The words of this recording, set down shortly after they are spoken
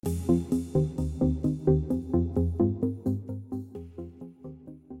Hey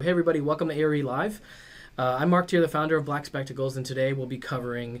everybody, welcome to ARE Live. I'm Mark Tier, the founder of Black Spectacles, and today we'll be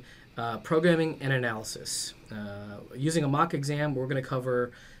covering programming and analysis. Using a mock exam, we're going to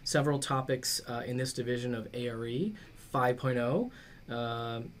cover several topics in this division of ARE 5.0.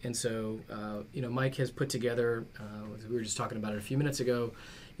 Mike has put together, we were just talking about it a few minutes ago,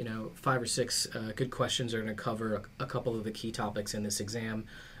 5 or 6 good questions are going to cover a couple of the key topics in this exam.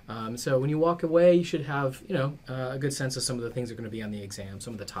 So when you walk away, you should have, a good sense of some of the things that are going to be on the exam,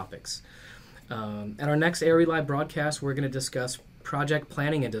 some of the topics. At our next ARE Live broadcast, we're going to discuss project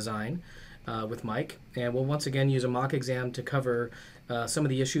planning and design with Mike. And we'll once again use a mock exam to cover some of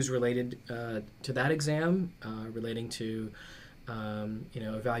the issues related to that exam, relating to,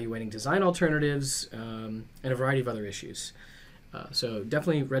 evaluating design alternatives and a variety of other issues. So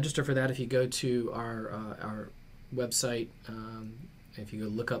definitely register for that if you go to our website. If you go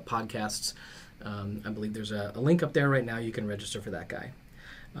look up podcasts, I believe there's a link up there right now. You can register for that guy.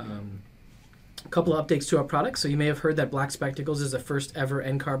 A couple of updates to our products. So you may have heard that Black Spectacles is the first ever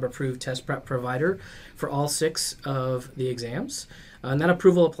NCARB approved test prep provider for all 6 of the exams. And that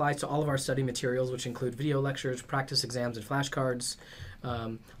approval applies to all of our study materials, which include video lectures, practice exams, and flashcards.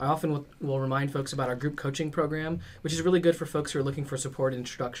 I often will remind folks about our group coaching program, which is really good for folks who are looking for support and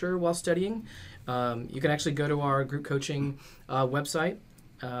structure while studying. You can actually go to our group coaching website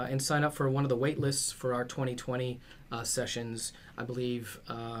and sign up for one of the wait lists for our 2020 sessions. I believe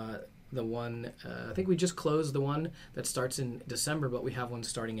the one, I think we just closed the one that starts in December, but we have one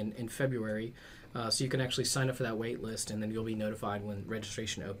starting in February. So you can actually sign up for that wait list, and then you'll be notified when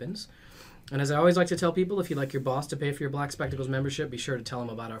registration opens. And as I always like to tell people, if you'd like your boss to pay for your Black Spectacles membership, be sure to tell them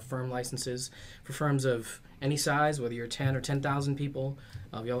about our firm licenses for firms of any size, whether you're 10 or 10,000 people.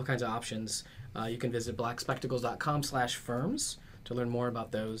 We have all kinds of options. You can visit blackspectacles.com/firms to learn more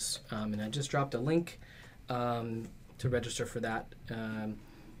about those. And I just dropped a link to register for that.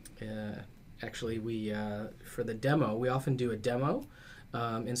 Actually, we for the demo, we often do a demo.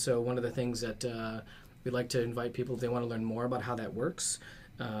 And so one of the things that we'd like to invite people, if they want to learn more about how that works,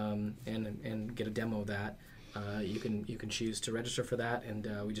 and get a demo of that, you can choose to register for that, and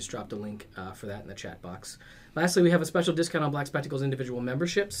we just dropped a link for that in the chat box. Lastly, we have a special discount on Black Spectacles individual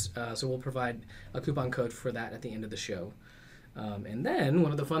memberships, so we'll provide a coupon code for that at the end of the show. And then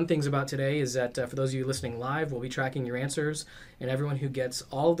one of the fun things about today is that for those of you listening live, we'll be tracking your answers, and everyone who gets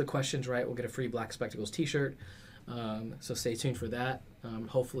all of the questions right will get a free Black Spectacles t-shirt. So stay tuned for that.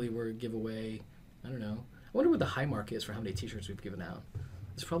 Hopefully we'll give away, I don't know, I wonder what the high mark is for how many t-shirts we've given out.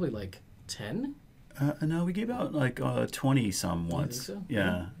 It's probably like 10? No, we gave out like 20 some once. You think so?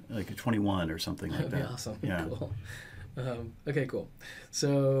 Yeah, like 21 or something like that. That'd be awesome. Yeah. Cool. Okay, cool.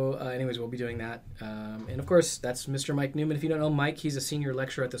 So anyways, we'll be doing that. And of course, that's Mr. Mike Newman. If you don't know Mike, he's a senior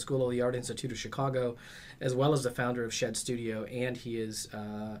lecturer at the School of the Art Institute of Chicago, as well as the founder of Shed Studio, and he is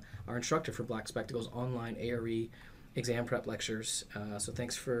our instructor for Black Spectacles online ARE exam prep lectures. So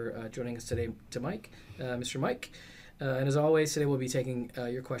thanks for joining us today Mr. Mike. And as always, today we'll be taking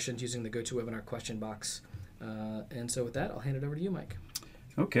your questions using the GoToWebinar question box. And so with that, I'll hand it over to you, Mike.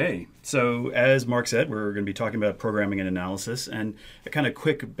 Okay, so as Mark said, we're going to be talking about programming and analysis, and a kind of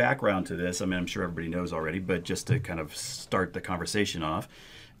quick background to this. I mean, I'm sure everybody knows already, but just to kind of start the conversation off,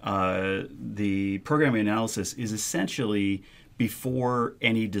 the programming analysis is essentially before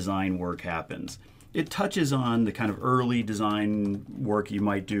any design work happens. It touches on the kind of early design work you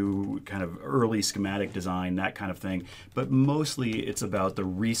might do, kind of early schematic design, that kind of thing. But mostly it's about the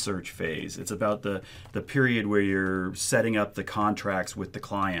research phase. It's about the period where you're setting up the contracts with the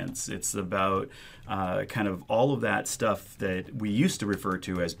clients. It's about kind of all of that stuff that we used to refer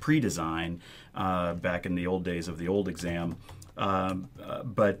to as pre-design back in the old days of the old exam.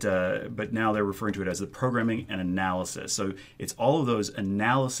 But now they're referring to it as the programming and analysis. So it's all of those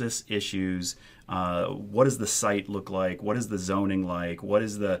analysis issues. What does the site look like? What is the zoning like? What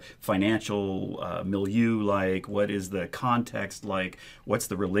is the financial milieu like? What is the context like? What's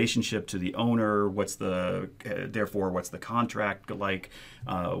the relationship to the owner? What's the contract like?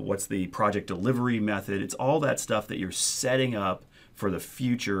 What's the project delivery method? It's all that stuff that you're setting up for the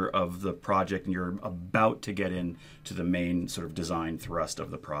future of the project, and you're about to get into the main sort of design thrust of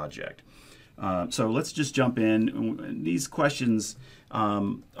the project. So let's just jump in. These questions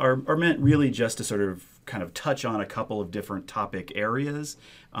are meant really just to sort of kind of touch on a couple of different topic areas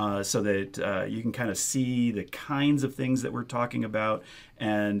so that you can kind of see the kinds of things that we're talking about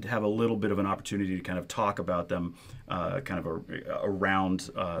and have a little bit of an opportunity to kind of talk about them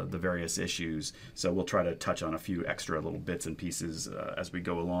around the various issues. So we'll try to touch on a few extra little bits and pieces as we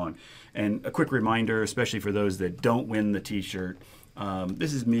go along. And a quick reminder, especially for those that don't win the t-shirt,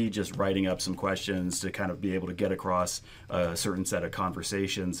 This is me just writing up some questions to kind of be able to get across a certain set of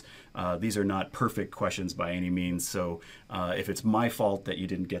conversations. These are not perfect questions by any means, so if it's my fault that you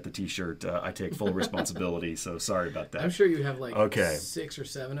didn't get the T-shirt, I take full responsibility, so sorry about that. I'm sure you have like 6 or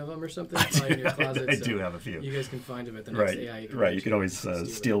 7 of them or something in your closet. I do have a few. You guys can find them at the next AIA convention. Right, you can always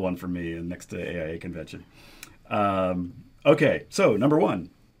steal one from me next to AIA convention. Okay, so number 1.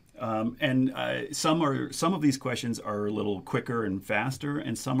 Some of these questions are a little quicker and faster,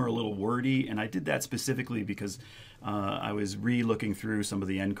 and some are a little wordy. And I did that specifically because I was re-looking through some of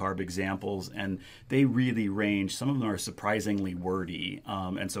the NCARB examples, and they really range. Some of them are surprisingly wordy,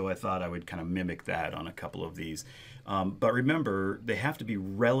 and so I thought I would kind of mimic that on a couple of these. But remember, they have to be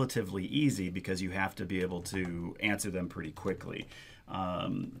relatively easy because you have to be able to answer them pretty quickly. All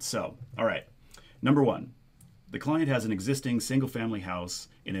right, number 1. The client has an existing single-family house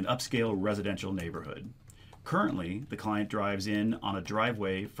in an upscale residential neighborhood. Currently, the client drives in on a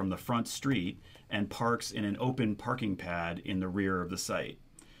driveway from the front street and parks in an open parking pad in the rear of the site.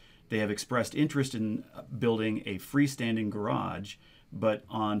 They have expressed interest in building a freestanding garage, but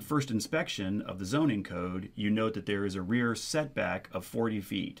on first inspection of the zoning code, you note that there is a rear setback of 40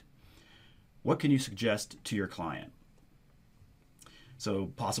 feet. What can you suggest to your client?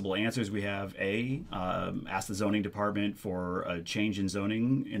 So possible answers we have: A, ask the zoning department for a change in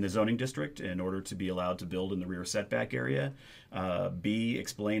zoning in the zoning district in order to be allowed to build in the rear setback area. B,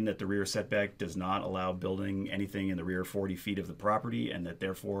 explain that the rear setback does not allow building anything in the rear 40 feet of the property, and that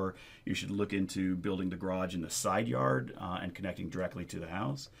therefore you should look into building the garage in the side yard and connecting directly to the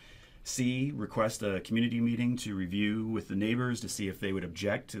house. C, request a community meeting to review with the neighbors to see if they would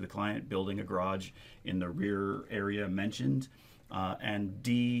object to the client building a garage in the rear area mentioned. And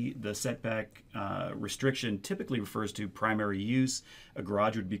D, the setback restriction typically refers to primary use. A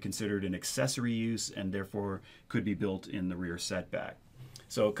garage would be considered an accessory use and therefore could be built in the rear setback.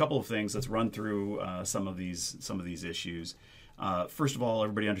 So a couple of things. Let's run through some of these issues. First of all,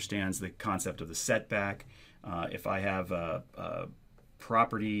 everybody understands the concept of the setback. If I have a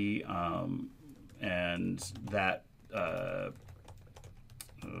property and that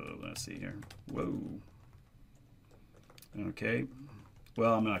let's see here. Whoa. Okay,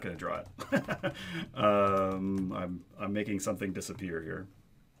 well, I'm not going to draw it. I'm making something disappear here.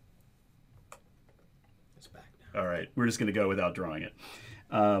 It's back now. All right, we're just going to go without drawing it.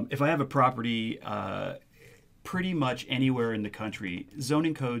 If I have a property pretty much anywhere in the country,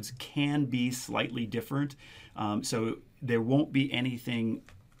 zoning codes can be slightly different. So there won't be anything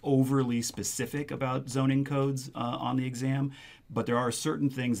overly specific about zoning codes on the exam, but there are certain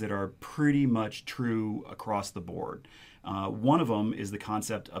things that are pretty much true across the board. One of them is the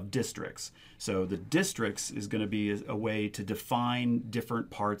concept of districts. So the districts is going to be a way to define different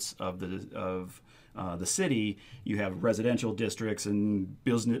parts of the city. You have residential districts and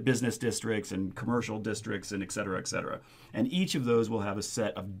business districts and commercial districts and et cetera, et cetera. And each of those will have a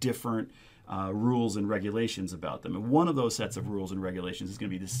set of different rules and regulations about them. And one of those sets of rules and regulations is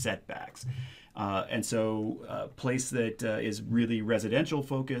going to be the setbacks. And so a place that is really residential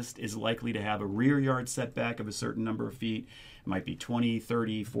focused is likely to have a rear yard setback of a certain number of feet. It might be 20,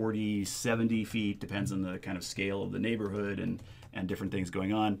 30, 40, 70 feet, depends on the kind of scale of the neighborhood and different things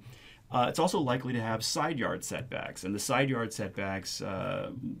going on. It's also likely to have side yard setbacks, and the side yard setbacks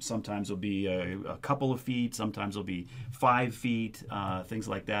sometimes will be a couple of feet, sometimes will be 5 feet, things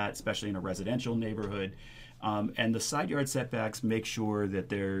like that, especially in a residential neighborhood. And the side yard setbacks make sure that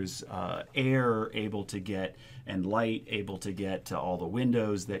there's air able to get and light able to get to all the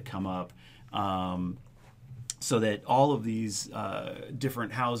windows that come up, so that all of these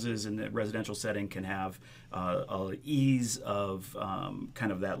different houses in the residential setting can have ease of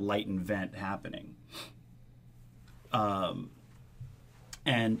kind of that light and vent happening. So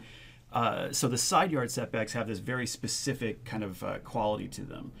the side yard setbacks have this very specific kind of quality to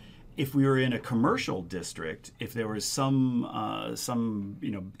them. If we were in a commercial district, if there was some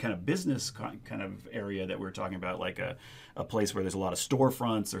kind of business kind of area that we're talking about, like a place where there's a lot of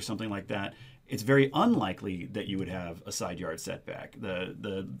storefronts or something like that, it's very unlikely that you would have a side yard setback.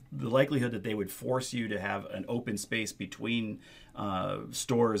 The likelihood that they would force you to have an open space between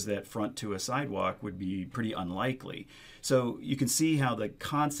stores that front to a sidewalk would be pretty unlikely. So you can see how the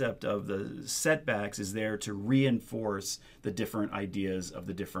concept of the setbacks is there to reinforce the different ideas of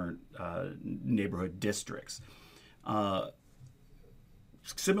the different neighborhood districts.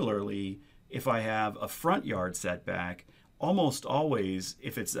 Similarly, if I have a front yard setback, almost always,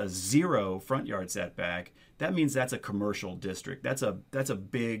 if it's a 0 front yard setback, that means that's a commercial district. That's a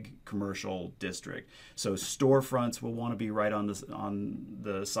big commercial district. So storefronts will want to be right on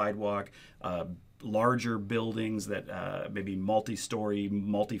the sidewalk. larger buildings that maybe multi-story,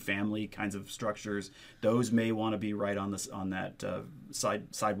 multi-family kinds of structures, those may want to be right on that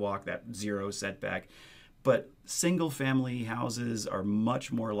sidewalk, that zero setback. But single-family houses are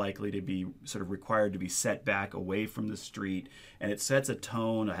much more likely to be sort of required to be set back away from the street, and it sets a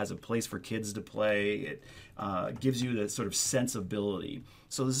tone. It has a place for kids to play. It gives you the sort of sensibility.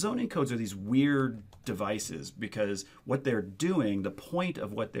 So the zoning codes are these weird devices because what they're doing, the point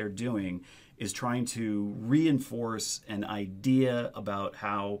of what they're doing, is trying to reinforce an idea about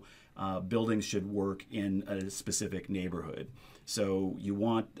how buildings should work in a specific neighborhood. So you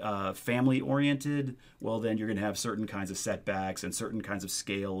want family oriented, well, then you're going to have certain kinds of setbacks and certain kinds of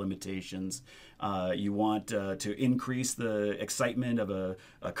scale limitations. You want to increase the excitement of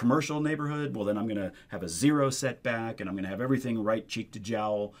a commercial neighborhood, well, then I'm going to have a zero setback and I'm going to have everything right cheek to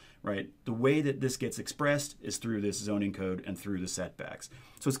jowl, right? The way that this gets expressed is through this zoning code and through the setbacks.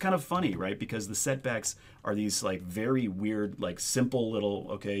 So it's kind of funny, right? Because the setbacks are these like very weird, like simple little,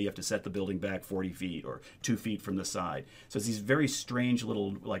 okay, you have to set the building back 40 feet or 2 feet from the side. So it's these very strange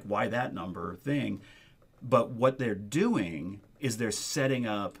little, like, why that number thing. But what they're doing is they're setting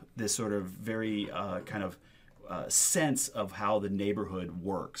up this sort of very sense of how the neighborhood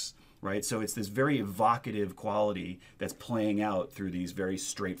works, right? So it's this very evocative quality that's playing out through these very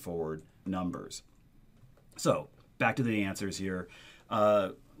straightforward numbers. So back to the answers here.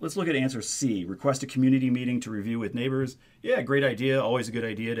 Let's look at answer C. Request a community meeting to review with neighbors. Yeah, great idea. Always a good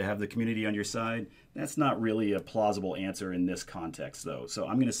idea to have the community on your side. That's not really a plausible answer in this context, though. So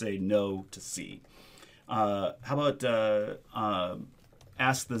I'm going to say no to C. How about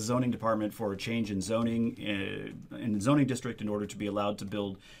ask the zoning department for a change in zoning in the zoning district in order to be allowed to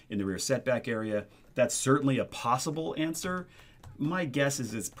build in the rear setback area? That's certainly a possible answer. My guess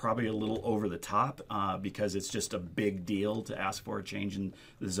is it's probably a little over the top because it's just a big deal to ask for a change in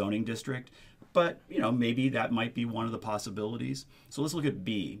the zoning district. But, maybe that might be one of the possibilities. So let's look at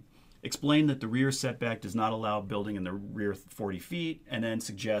B. Explain that the rear setback does not allow building in the rear 40 feet, and then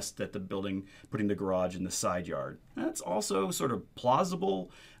suggest that the building, putting the garage in the side yard. That's also sort of plausible,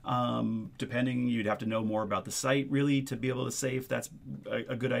 depending, you'd have to know more about the site really to be able to say if that's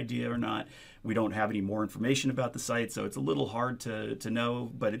a good idea or not. We don't have any more information about the site, so it's a little hard to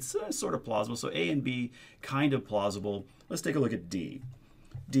know, but it's sort of plausible. So A and B, kind of plausible. Let's take a look at D.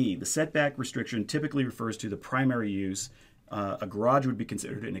 D, the setback restriction typically refers to the primary use. A garage would be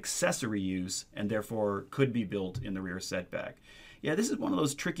considered an accessory use and therefore could be built in the rear setback. Yeah, this is one of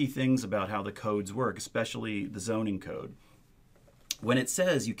those tricky things about how the codes work, especially the zoning code. When it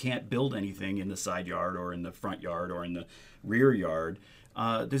says you can't build anything in the side yard or in the front yard or in the rear yard,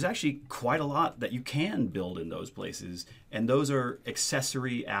 there's actually quite a lot that you can build in those places, and those are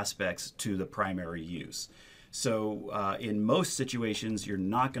accessory aspects to the primary use. So in most situations, you're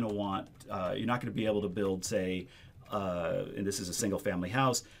not going to be able to build, say, and this is a single-family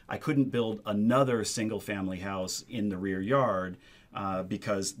house, I couldn't build another single-family house in the rear yard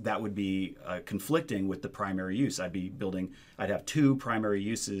because that would be conflicting with the primary use. I'd have two primary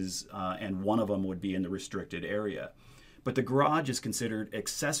uses, and one of them would be in the restricted area. But the garage is considered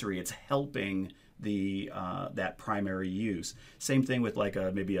accessory. It's helping that primary use. Same thing with like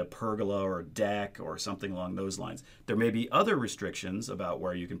maybe a pergola or a deck or something along those lines. There may be other restrictions about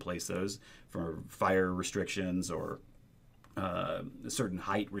where you can place those, for fire restrictions or certain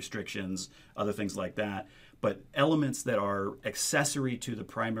height restrictions, other things like that. But elements that are accessory to the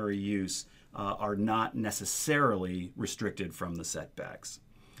primary use are not necessarily restricted from the setbacks.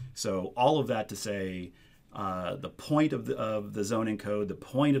 So all of that to say, the point of the zoning code, the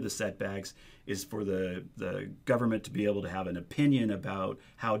point of the setbacks is for the government to be able to have an opinion about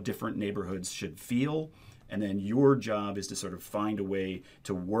how different neighborhoods should feel. And then your job is to sort of find a way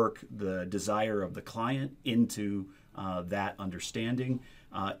to work the desire of the client into that understanding.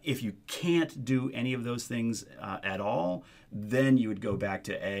 If you can't do any of those things at all, then you would go back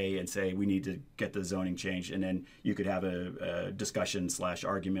to A and say, we need to get the zoning changed. And then you could have a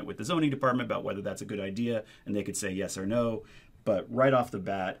discussion/argument with the zoning department about whether that's a good idea. And they could say yes or no. But right off the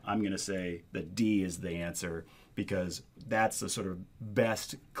bat, I'm going to say that D is the answer, because that's the sort of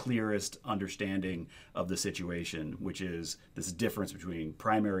best, clearest understanding of the situation, which is this difference between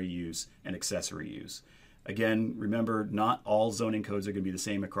primary use and accessory use. Again, remember, not all zoning codes are going to be the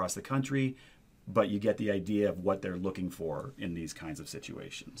same across the country, but you get the idea of what they're looking for in these kinds of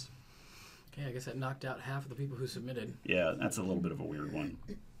situations. Okay, I guess that knocked out half of the people who submitted. Yeah, that's a little bit of a weird one.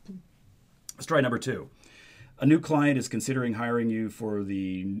 Let's try number 2. A new client is considering hiring you for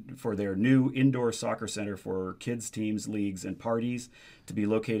their new indoor soccer center for kids, teams, leagues, and parties to be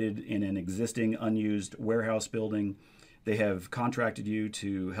located in an existing unused warehouse building. They have contracted you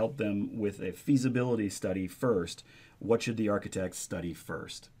to help them with a feasibility study first. What should the architect study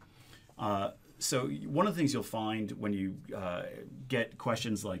first? So one of the things you'll find when you get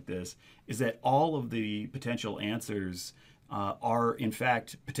questions like this is that all of the potential answers are in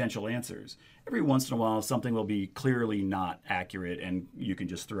fact potential answers. Every once in a while, something will be clearly not accurate and you can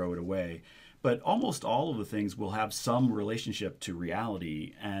just throw it away. But almost all of the things will have some relationship to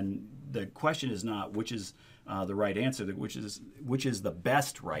reality. And the question is not which is the right answer, which is the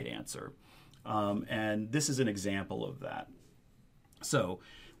best right answer. And this is an example of that. So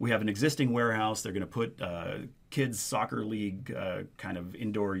we have an existing warehouse. They're going to put kids' soccer league kind of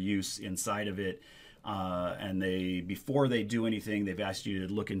indoor use inside of it. And before they do anything, they've asked you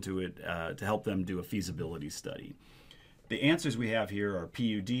to look into it to help them do a feasibility study. The answers we have here are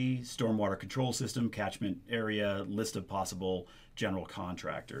PUD, stormwater control system, catchment area, list of possible general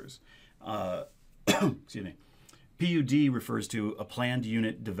contractors. Excuse me. PUD refers to a planned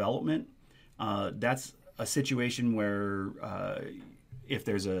unit development. That's a situation where if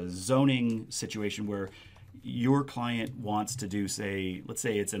there's a zoning situation where your client wants to do, let's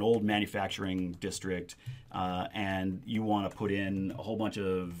say it's an old manufacturing district and you want to put in a whole bunch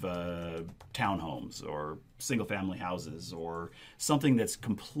of townhomes or single-family houses or something that's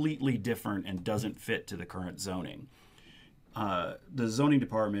completely different and doesn't fit to the current zoning. The zoning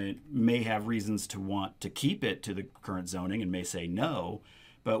department may have reasons to want to keep it to the current zoning and may say no,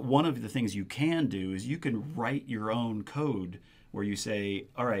 but one of the things you can do is you can write your own code where you say,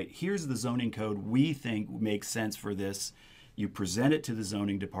 all right, here's the zoning code we think makes sense for this. You present it to the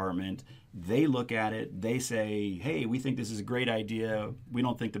zoning department. They look at it. They say, hey, we think this is a great idea. We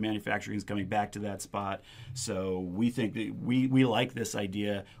don't think the manufacturing is coming back to that spot. So we think that we like this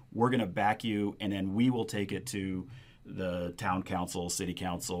idea. We're going to back you, and then we will take it to the town council, city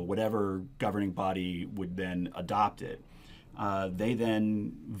council, whatever governing body would then adopt it. They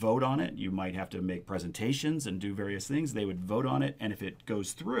then vote on it. You might have to make presentations and do various things. They would vote on it, and if it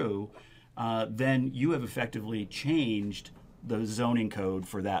goes through, then you have effectively changed the zoning code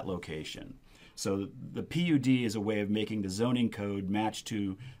for that location. So the PUD is a way of making the zoning code match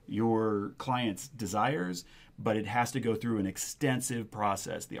to your client's desires, but it has to go through an extensive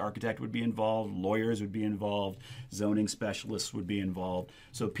process. The architect would be involved, lawyers would be involved, zoning specialists would be involved.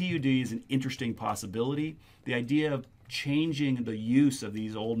 So PUD is an interesting possibility. The idea of changing the use of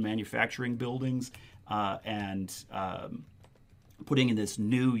these old manufacturing buildings and putting in this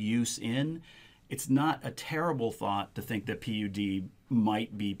new use in, it's not a terrible thought to think that PUD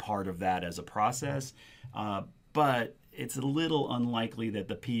might be part of that as a process, but it's a little unlikely that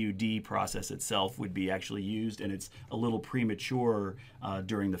the PUD process itself would be actually used, and it's a little premature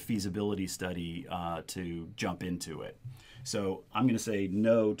during the feasibility study to jump into it. So I'm going to say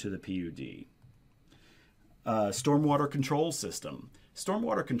no to the PUD. Stormwater control system.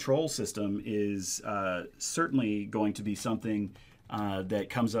 Stormwater control system is certainly going to be something that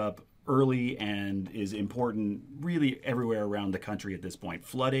comes up early and is important really everywhere around the country at this point.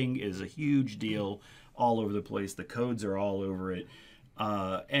 Flooding is a huge deal all over the place. The codes are all over it.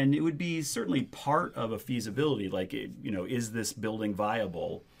 And it would be certainly part of a feasibility, like, is this building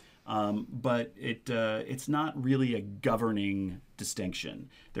viable? But it's not really a governing distinction.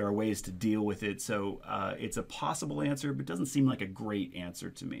 There are ways to deal with it. So it's a possible answer, but doesn't seem like a great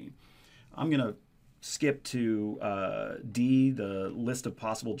answer to me. I'm going to skip to D, the list of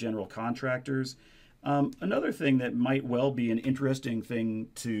possible general contractors. Another thing that might well be an interesting thing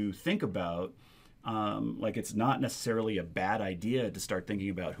to think about, like it's not necessarily a bad idea to start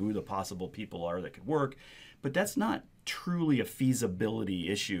thinking about who the possible people are that could work, but that's not truly a feasibility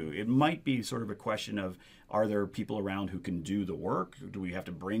issue. It might be sort of a question of, are there people around who can do the work? Do we have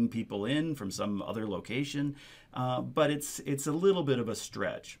to bring people in from some other location? But it's a little bit of a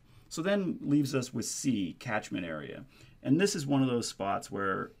stretch. So then leaves us with C, catchment area. And this is one of those spots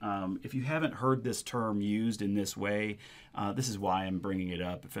where if you haven't heard this term used in this way, this is why I'm bringing it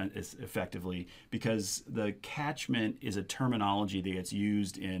up effectively, because the catchment is a terminology that gets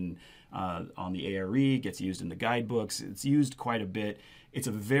used on the ARE, gets used in the guidebooks. It's used quite a bit. It's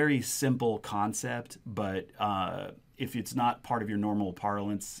a very simple concept, but if it's not part of your normal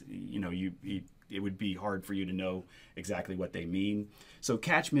parlance, it would be hard for you to know exactly what they mean. So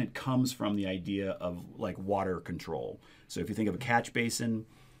catchment comes from the idea of like water control. So if you think of a catch basin,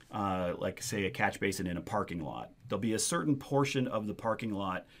 like say a catch basin in a parking lot, there'll be a certain portion of the parking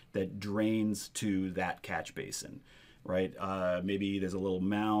lot that drains to that catch basin, right? Maybe there's a little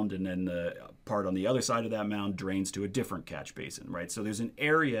mound and then the part on the other side of that mound drains to a different catch basin, right? So there's an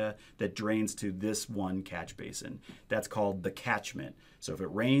area that drains to this one catch basin. That's called the catchment. So if it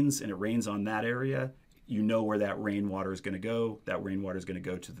rains and it rains on that area, you know where that rainwater is going to go. That rainwater is going to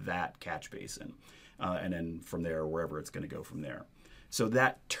go to that catch basin. And then from there, wherever it's going to go from there. So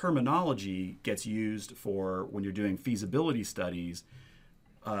that terminology gets used for when you're doing feasibility studies.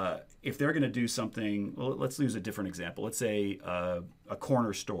 If they're going to do something, well, let's use a different example. Let's say a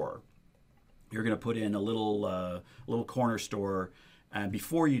corner store. You're going to put in a little corner store, and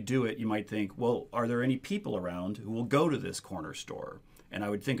before you do it, you might think, well, are there any people around who will go to this corner store? And I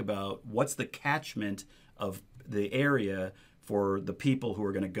would think about what's the catchment of the area for the people who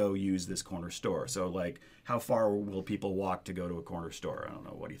are going to go use this corner store. So, like, how far will people walk to go to a corner store? I don't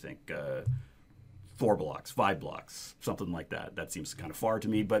know. What do you think? 4 blocks, 5 blocks, something like that. That seems kind of far to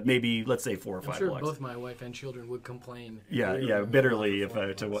me, but maybe let's say 4 or 5 I'm sure blocks. Both my wife and children would complain. Bitterly if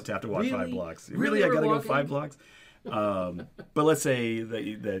I to have to walk 5 blocks. Really, I got to go walking? 5 blocks. But let's say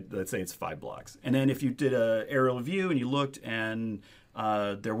let's say it's 5 blocks, and then if you did a aerial view and you looked and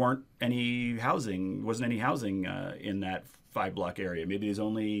there wasn't any housing in that 5 block area. Maybe there's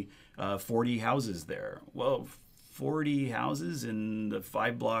only 40 houses there. Well, 40 houses in the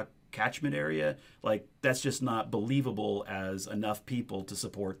 5 block catchment area, like, that's just not believable as enough people to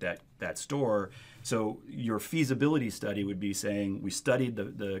support that store. So your feasibility study would be saying, we studied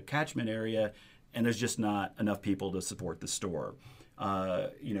the catchment area and there's just not enough people to support the store.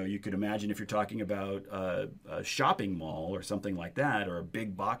 You could imagine if you're talking about a shopping mall or something like that, or a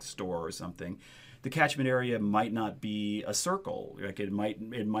big box store or something, the catchment area might not be a circle. Like it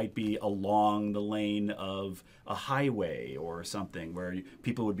might be along the lane of a highway or something where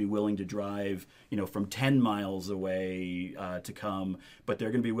people would be willing to drive, from 10 miles away to come, but they're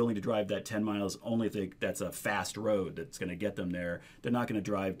going to be willing to drive that 10 miles only if that's a fast road that's going to get them there. They're not going to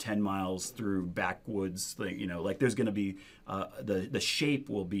drive 10 miles through backwoods. Like there's going to be the shape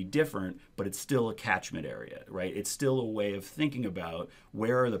will be different, but it's still a catchment area, right? It's still a way of thinking about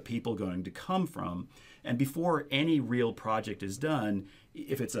where are the people going to come from. And before any real project is done,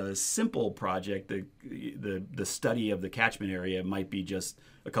 if it's a simple project, the study of the catchment area might be just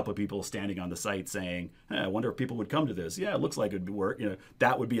a couple of people standing on the site saying, I wonder if people would come to this. Yeah, it looks like it would work.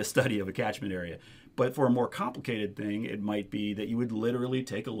 That would be a study of a catchment area. But for a more complicated thing, it might be that you would literally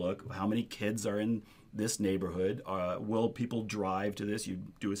take a look, how many kids are in this neighborhood? Will people drive to this? You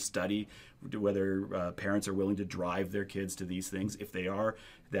do a study whether parents are willing to drive their kids to these things. If they are,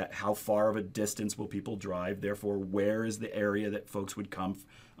 that how far of a distance will people drive? Therefore, where is the area that folks would come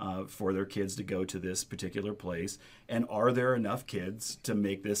for their kids to go to this particular place? And are there enough kids to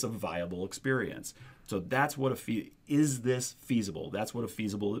make this a viable experience? So that's what is this feasible? That's what a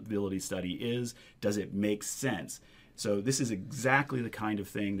feasibility study is. Does it make sense? So this is exactly the kind of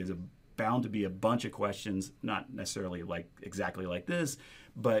thing. There's bound to be a bunch of questions, not necessarily exactly like this,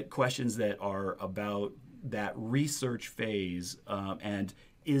 but questions that are about that research phase, and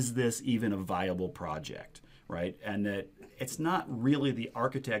is this even a viable project, right? And that it's not really the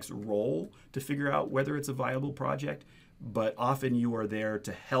architect's role to figure out whether it's a viable project, but often you are there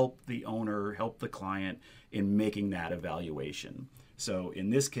to help the owner, help the client in making that evaluation. So in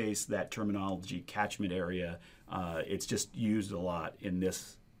this case, that terminology, catchment area, it's just used a lot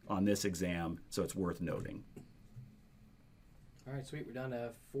on this exam, so it's worth noting. All right, sweet. We're down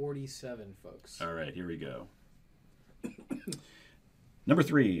to 47, folks. All right, here we go. Number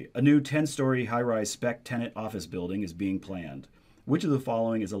 3, a new 10-story high-rise spec tenant office building is being planned. Which of the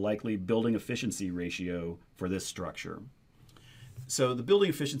following is a likely building efficiency ratio for this structure? So the building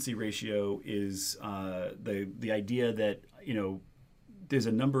efficiency ratio is the idea that, there's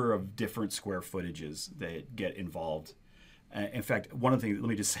a number of different square footages that get involved. In fact, one of the things, let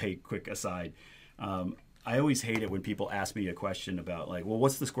me just say, quick aside, I always hate it when people ask me a question about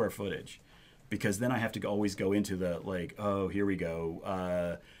what's the square footage? Because then I have to always go into the here we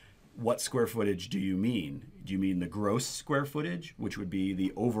go. What square footage do you mean? Do you mean the gross square footage, which would be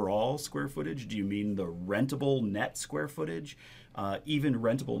the overall square footage? Do you mean the rentable net square footage? Even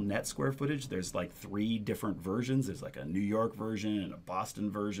rentable net square footage, there's 3 different versions. There's a New York version and a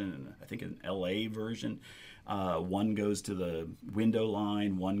Boston version and I think an LA version. One goes to the window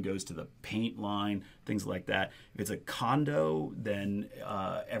line, one goes to the paint line, things like that. If it's a condo, then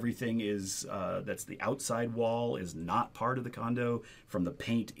everything is that's the outside wall is not part of the condo. From the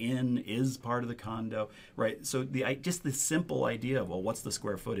paint in is part of the condo, right? So just the simple idea of what's the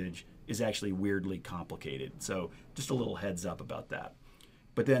square footage is actually weirdly complicated. So just a little heads up about that.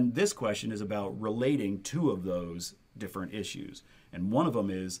 But then this question is about relating 2 of those different issues. And one of them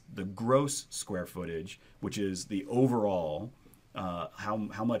is the gross square footage, which is the overall,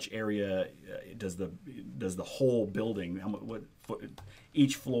 how much area does the whole building,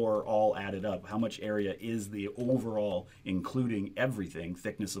 each floor all added up, how much area is the overall, including everything,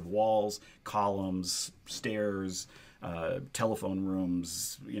 thickness of walls, columns, stairs, telephone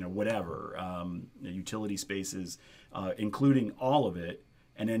rooms, whatever, utility spaces, including all of it,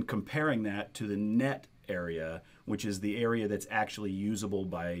 and then comparing that to the net area, which is the area that's actually usable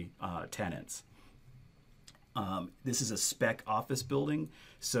by tenants. This is a spec office building,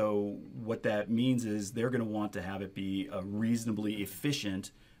 so what that means is they're going to want to have it be a reasonably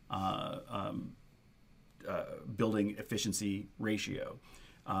efficient building efficiency ratio.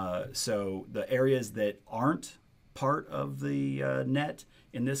 So the areas that aren't part of the net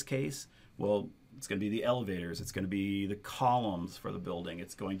in this case, well, it's going to be the elevators, it's going to be the columns for the building,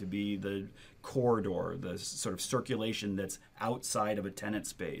 it's going to be the corridor, the sort of circulation that's outside of a tenant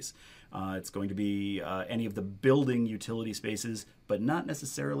space. It's going to be any of the building utility spaces, but not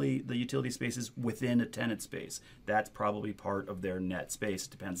necessarily the utility spaces within a tenant space. That's probably part of their net space.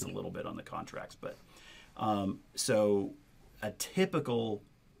 Depends a little bit on the contracts. But so a typical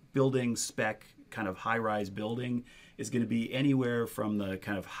building spec kind of high-rise building is going to be anywhere from the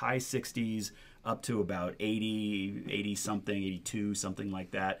kind of high 60s up to about 80 something, 82, something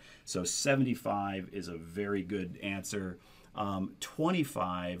like that. So 75 is a very good answer.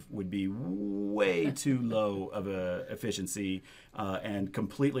 25 would be way too low of a efficiency, and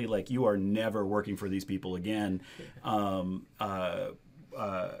completely like you are never working for these people again.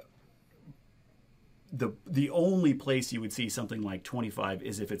 The only place you would see something like 25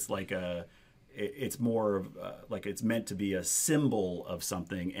 is if it's like it's more of like it's meant to be a symbol of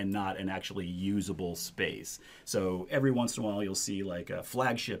something and not an actually usable space. So every once in a while you'll see like a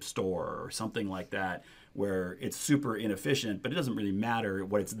flagship store or something like that where it's super inefficient, but it doesn't really matter.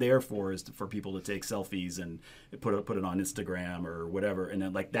 What it's there for is for people to take selfies and put it on Instagram or whatever, and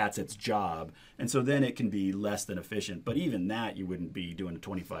then like that's its job. And so then it can be less than efficient, but even that you wouldn't be doing a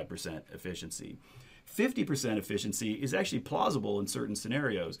 25% efficiency. 50% efficiency is actually plausible in certain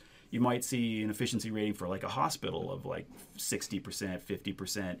scenarios. You might see an efficiency rating for like a hospital of like 60%,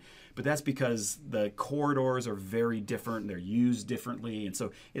 50%, but that's because the corridors are very different, they're used differently, and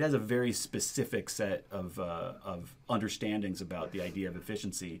so it has a very specific set of understandings about the idea of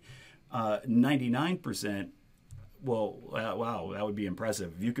efficiency. 99%, well, wow, that would be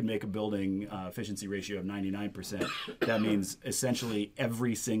impressive. If you could make a building efficiency ratio of 99%, that means essentially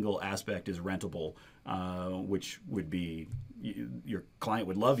every single aspect is rentable, which would be, your client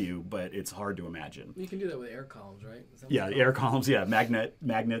would love you, but it's hard to imagine. You can do that with air columns, right? Yeah, air columns, yeah,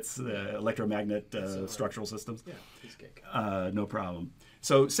 magnets, electromagnet structural systems. Yeah, piece of cake. No problem.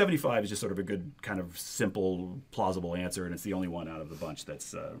 So 75 is just sort of a good kind of simple, plausible answer, and it's the only one out of the bunch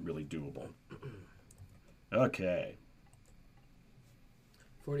that's really doable. Okay.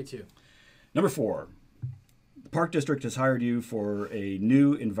 42. Number 4. The Park District has hired you for a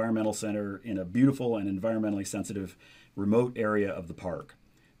new environmental center in a beautiful and environmentally sensitive remote area of the park.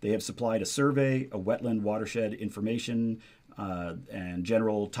 They have supplied a survey, a wetland watershed information, and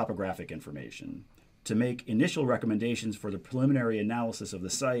general topographic information. To make initial recommendations for the preliminary analysis of the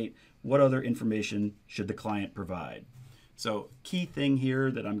site, what other information should the client provide? So, key thing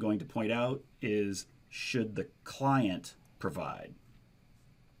here that I'm going to point out is should the client provide.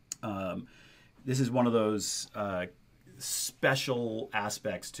 This is one of those special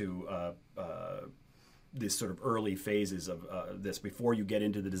aspects to this sort of early phases of this before you get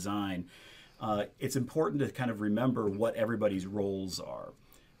into the design. It's important to kind of remember what everybody's roles are.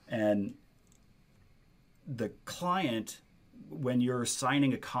 And the client, when you're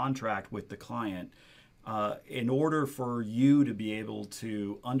signing a contract with the client, in order for you to be able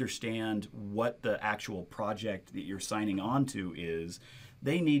to understand what the actual project that you're signing on to is,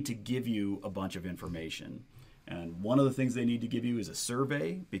 they need to give you a bunch of information. And one of the things they need to give you is a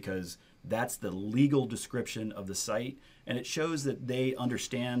survey, because that's the legal description of the site, and it shows that they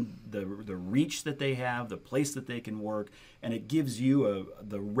understand the reach that they have, the place that they can work, and it gives you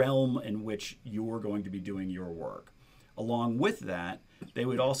the realm in which you're going to be doing your work. Along with that, they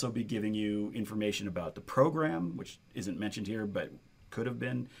would also be giving you information about the program, which isn't mentioned here but could have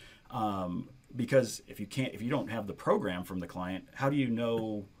been, because if you don't have the program from the client, how do you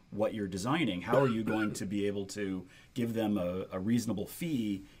know what you're designing? How are you going to be able to give them a reasonable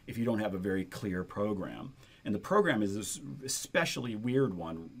fee if you don't have a very clear program? And the program is this especially weird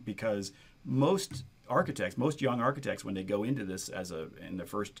one, because most young architects, when they go into this in the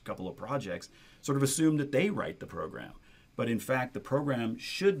first couple of projects, sort of assume that they write the program. but in fact the program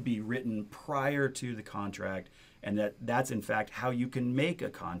should be written prior to the contract, and that's in fact how you can make a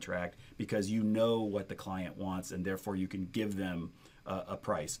contract, because you know what the client wants and therefore you can give them a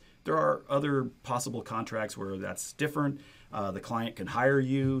price. There are other possible contracts where that's different. The client can hire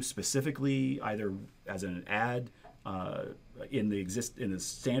you specifically either as an ad in the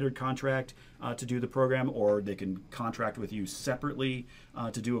standard contract to do the program, or they can contract with you separately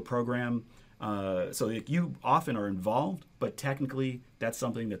to do a program. So you often are involved, but technically that's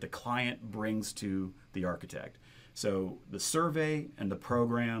something that the client brings to the architect. So the survey and the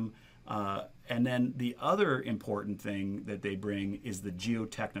program, and then the other important thing that they bring is the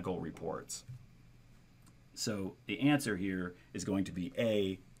geotechnical reports. So the answer here is going to be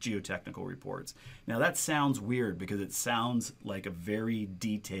A, geotechnical reports. Now that sounds weird because it sounds like a very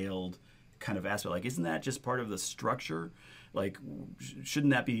detailed kind of aspect. Like, isn't that just part of the structure? Like,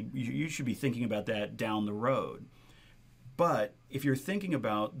 shouldn't that be, you should be thinking about that down the road. But if you're thinking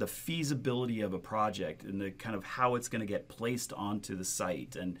about the feasibility of a project and the kind of how it's going to get placed onto the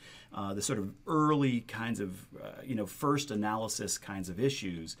site and the sort of early kinds of, first analysis kinds of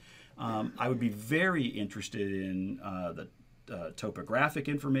issues, I would be very interested in the topographic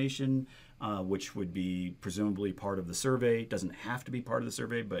information, which would be presumably part of the survey. It doesn't have to be part of the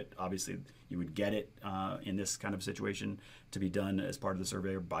survey, but obviously you would get it in this kind of situation to be done as part of the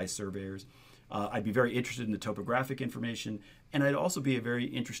survey or by surveyors. I'd be very interested in the topographic information, and I'd also be very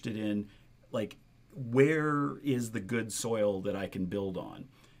interested in, like, where is the good soil that I can build on?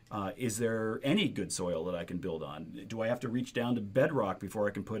 Is there any good soil that I can build on? Do I have to reach down to bedrock before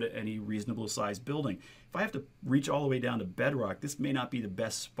I can put any reasonable sized building? If I have to reach all the way down to bedrock, this may not be the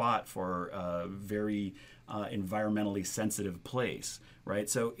best spot for a very environmentally sensitive place, right?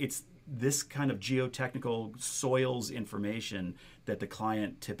 So it's this kind of geotechnical soils information that the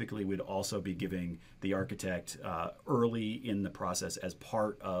client typically would also be giving the architect early in the process as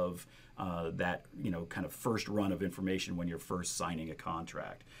part of that kind of first run of information when you're first signing a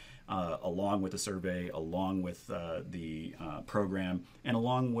contract, along with the survey, along with the program, and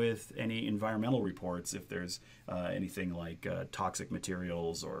along with any environmental reports if there's anything like toxic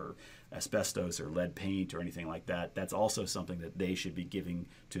materials or asbestos or lead paint or anything like that. That's also something that they should be giving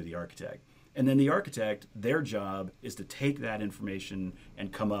to the architect. And then the architect, their job is to take that information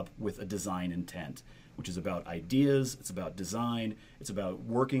and come up with a design intent, which is about ideas, it's about design, it's about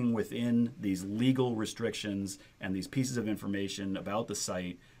working within these legal restrictions and these pieces of information about the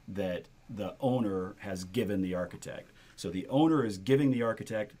site that the owner has given the architect. So the owner is giving the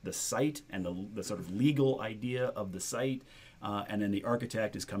architect the site and the sort of legal idea of the site, and then the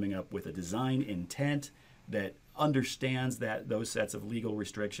architect is coming up with a design intent that understands those sets of legal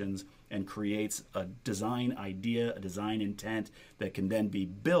restrictions and creates a design idea, a design intent that can then be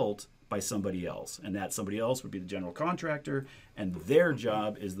built by somebody else. And that somebody else would be the general contractor, and their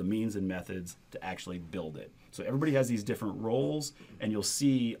job is the means and methods to actually build it. So everybody has these different roles, and you'll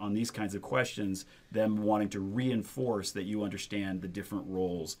see on these kinds of questions them wanting to reinforce that you understand the different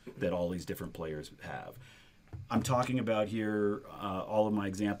roles that all these different players have. I'm talking about here, all of my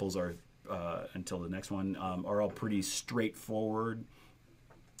examples are, until the next one, are all pretty straightforward.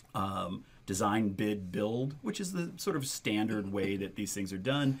 Design, bid, build, which is the sort of standard way that these things are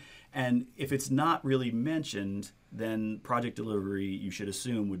done. And if it's not really mentioned, then project delivery, you should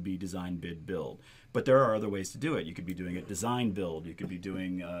assume, would be design, bid, build. But there are other ways to do it. You could be doing it design, build. You could be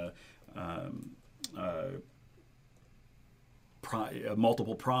doing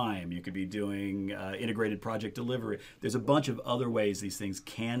multiple prime. You could be doing integrated project delivery. There's a bunch of other ways these things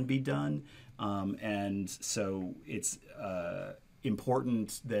can be done. And so it's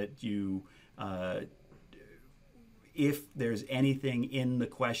important that you, if there's anything in the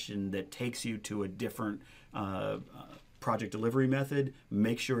question that takes you to a different project delivery method,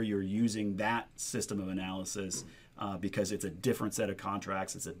 make sure you're using that system of analysis because it's a different set of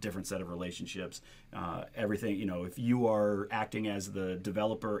contracts, it's a different set of relationships. Everything, if you are acting as the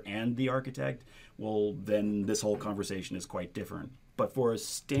developer and the architect, well, then this whole conversation is quite different. But for a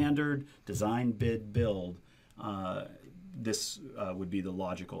standard design, bid, build, this would be the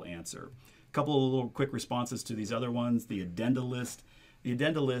logical answer. A couple of little quick responses to these other ones. The addenda list. The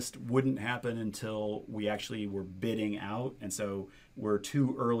addenda list wouldn't happen until we actually were bidding out, and so we're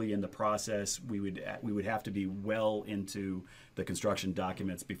too early in the process. We would have to be well into the construction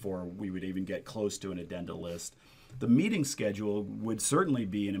documents before we would even get close to an addenda list. The meeting schedule would certainly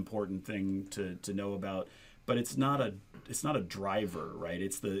be an important thing to know about, but it's not a driver, right?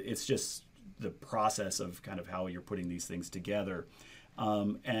 It's just the process of kind of how you're putting these things together.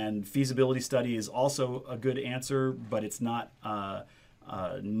 And feasibility study is also a good answer, but it's not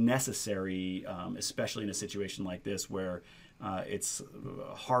necessary, especially in a situation like this where it's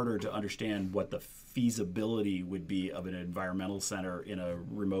harder to understand what the feasibility would be of an environmental center in a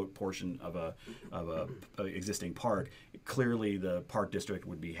remote portion of a existing park. Clearly, the park district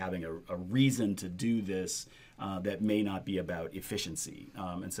would be having a reason to do this that may not be about efficiency,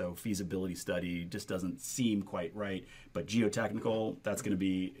 and so feasibility study just doesn't seem quite right. But geotechnical, that's going to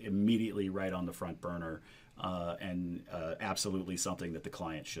be immediately right on the front burner, and absolutely something that the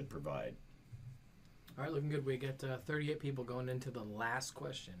client should provide. All right, looking good. We get 38 people going into the last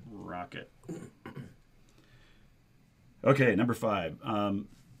question. Rocket. Okay, number 5.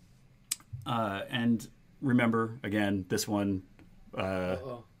 And remember, again, this one,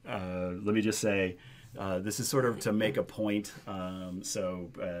 let me just say, this is sort of to make a point.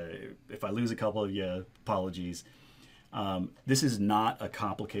 So if I lose a couple of you, apologies. This is not a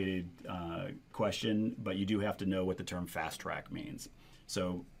complicated question, but you do have to know what the term fast track means.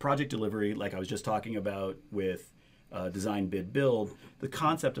 So project delivery, like I was just talking about with design, bid, build, the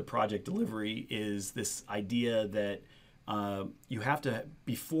concept of project delivery is this idea that you have to,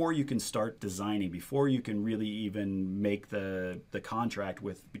 before you can start designing, before you can really even make the contract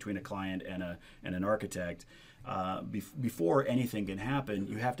between a client and an architect, before anything can happen,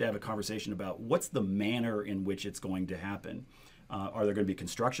 you have to have a conversation about what's the manner in which it's going to happen. Are there going to be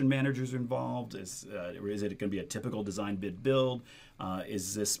construction managers involved? Is it going to be a typical design, bid, build?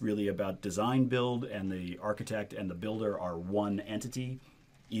 Is this really about design, build, and the architect and the builder are one entity,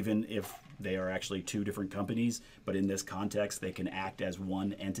 even if they are actually two different companies? But in this context, they can act as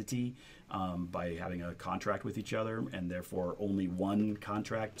one entity by having a contract with each other, and therefore only one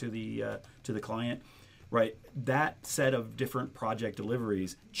contract to the client. Right, that set of different project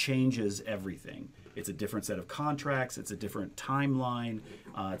deliveries changes everything. It's a different set of contracts, it's a different timeline,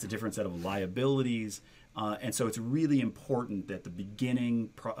 it's a different set of liabilities, and so it's really important that the beginning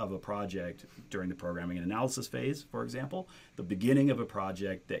of a project during the programming and analysis phase, for example, the beginning of a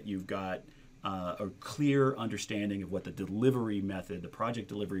project, that you've got a clear understanding of what the delivery method, the project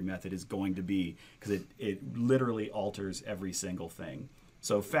delivery method is going to be, because it literally alters every single thing.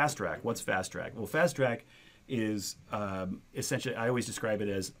 So fast track, what's fast track? Well, fast track is essentially, I always describe it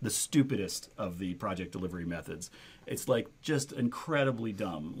as the stupidest of the project delivery methods. It's like just incredibly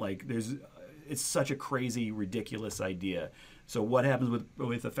dumb. Like it's such a crazy, ridiculous idea. So what happens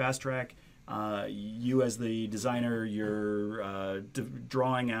with a fast track? You as the designer, you're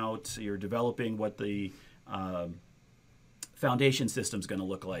drawing out, you're developing what the foundation system's going to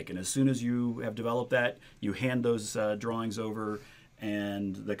look like. And as soon as you have developed that, you hand those drawings over,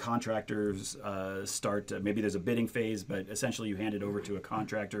 and the contractors start, maybe there's a bidding phase, but essentially you hand it over to a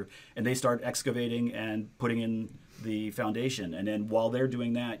contractor, and they start excavating and putting in the foundation. And then while they're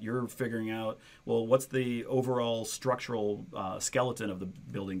doing that, you're figuring out, well, what's the overall structural skeleton of the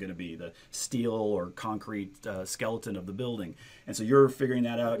building going to be, the steel or concrete skeleton of the building. And so you're figuring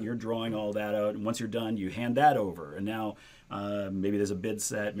that out, you're drawing all that out, and once you're done, you hand that over. And now maybe there's a bid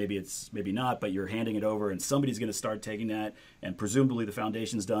set, maybe not, but you're handing it over, and somebody's going to start taking that, and presumably the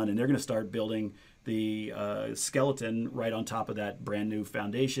foundation's done, and they're going to start building the skeleton right on top of that brand new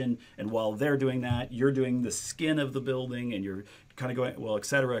foundation. And while they're doing that, you're doing the skin of the building, and you're kind of going, well, et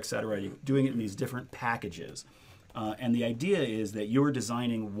cetera, et cetera. You're doing it in these different packages. And the idea is that you're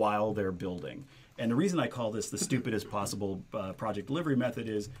designing while they're building. And the reason I call this the stupidest possible project delivery method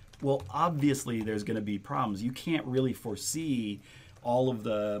is, well, obviously there's going to be problems. You can't really foresee all of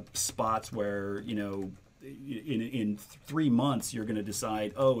the spots where, in 3 months you're going to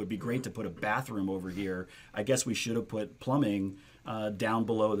decide, oh, it'd be great to put a bathroom over here. I guess we should have put plumbing down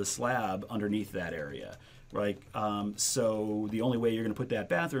below the slab underneath that area. Right? So the only way you're going to put that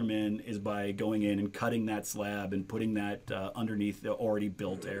bathroom in is by going in and cutting that slab and putting that underneath the already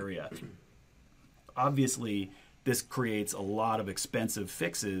built area. Obviously, this creates a lot of expensive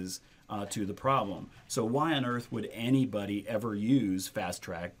fixes to the problem. So why on earth would anybody ever use fast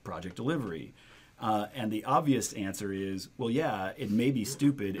track project delivery? And the obvious answer is, well, yeah, it may be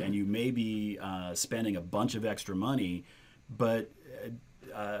stupid and you may be spending a bunch of extra money, but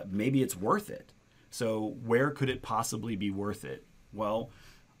maybe it's worth it. So where could it possibly be worth it? Well,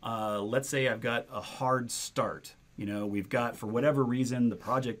 let's say I've got a hard start. We've got, for whatever reason, the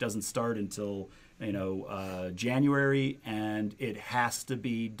project doesn't start until January, and it has to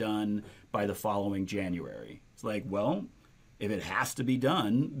be done by the following January. It's like, well, if it has to be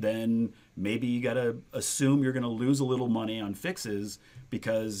done, then maybe you got to assume you're going to lose a little money on fixes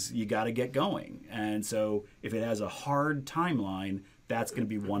because you got to get going. And so if it has a hard timeline, that's going to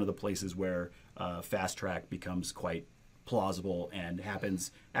be one of the places where fast track becomes quite plausible and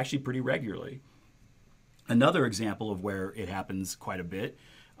happens actually pretty regularly. Another example of where it happens quite a bit,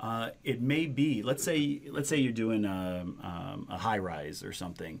 it may be, let's say you're doing a high rise or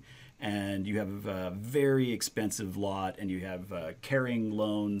something, and you have a very expensive lot, and you have carrying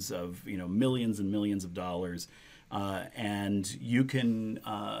loans of millions and millions of dollars, and you can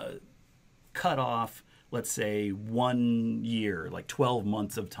cut off, let's say, 1 year, like 12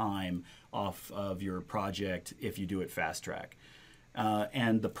 months of time off of your project if you do it fast track.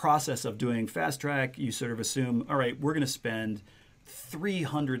 And the process of doing fast track, you sort of assume, all right, we're going to spend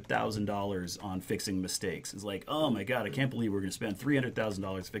 $300,000 on fixing mistakes. It's like, oh my God, I can't believe we're going to spend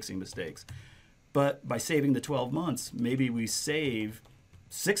 $300,000 fixing mistakes. But by saving the 12 months, maybe we save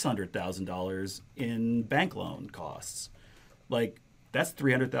 $600,000 in bank loan costs. Like, that's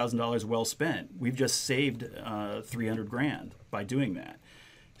 $300,000 well spent. We've just saved 300 grand by doing that.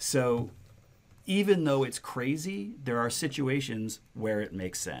 So even though it's crazy, there are situations where it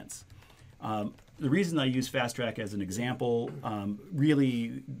makes sense. The reason I use fast track as an example,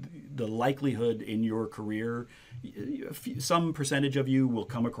 really the likelihood in your career, some percentage of you will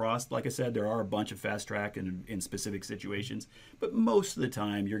come across, like I said, there are a bunch of fast track in specific situations, but most of the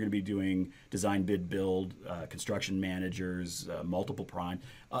time you're going to be doing design, bid, build, construction managers, multiple prime.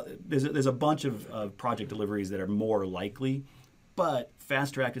 There's a bunch of project deliveries that are more likely, but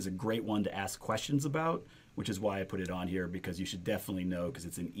fast track is a great one to ask questions about, which is why I put it on here, because you should definitely know, because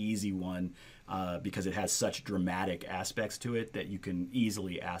it's an easy one, because it has such dramatic aspects to it that you can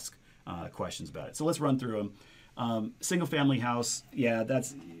easily ask questions about it. So let's run through them. Single family house, yeah,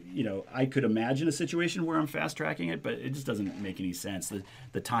 that's, I could imagine a situation where I'm fast tracking it, but it just doesn't make any sense.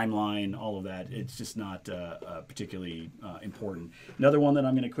 The timeline, all of that, it's just not particularly important. Another one that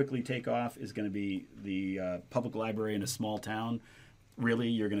I'm going to quickly take off is going to be the public library in a small town. Really,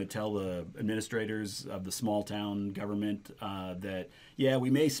 you're going to tell the administrators of the small town government that, yeah, we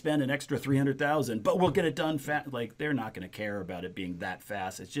may spend an extra $300,000, but we'll get it done fast. Like, they're not going to care about it being that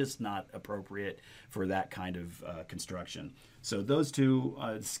fast. It's just not appropriate for that kind of construction. So those two,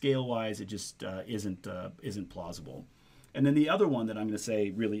 scale-wise, it just isn't plausible. And then the other one that I'm going to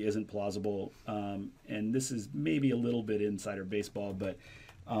say really isn't plausible, and this is maybe a little bit insider baseball, but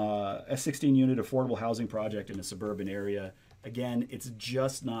a 16-unit affordable housing project in a suburban area. Again, it's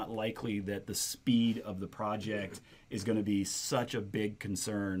just not likely that the speed of the project is going to be such a big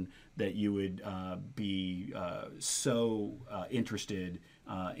concern that you would be so interested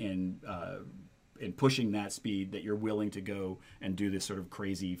in pushing that speed that you're willing to go and do this sort of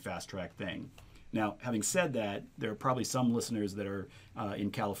crazy fast track thing. Now, having said that, there are probably some listeners that are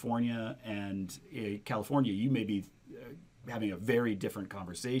in California, and in California, you may be having a very different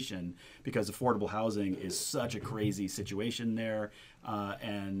conversation because affordable housing is such a crazy situation there,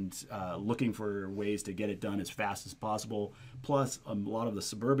 and looking for ways to get it done as fast as possible. Plus, a lot of the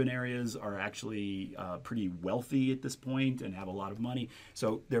suburban areas are actually pretty wealthy at this point and have a lot of money.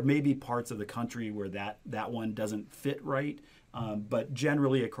 So there may be parts of the country where that one doesn't fit right, but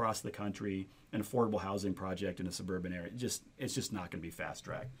generally across the country, an affordable housing project in a suburban area, it's just not going to be fast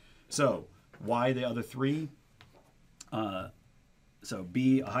track. So why the other three? So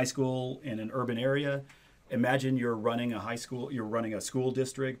B, a high school in an urban area. Imagine you're running a high school, you're running a school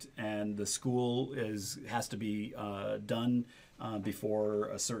district, and the school has to be done before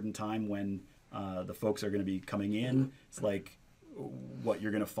a certain time when the folks are going to be coming in. It's like, what,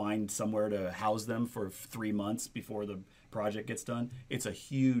 you're going to find somewhere to house them for 3 months before the project gets done. It's a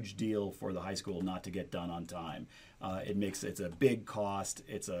huge deal for the high school not to get done on time. It's a big cost.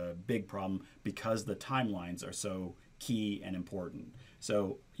 It's a big problem because the timelines are so key and important.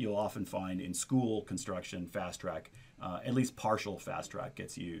 So you'll often find in school construction, fast track, at least partial fast track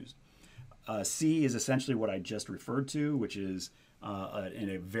gets used. C is essentially what I just referred to, which is in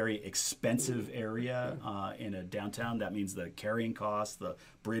a very expensive area in a downtown. That means the carrying costs, the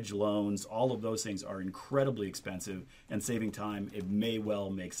bridge loans, all of those things are incredibly expensive, and saving time, it may well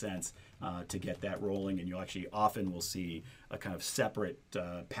make sense to get that rolling, and you actually often will see a kind of separate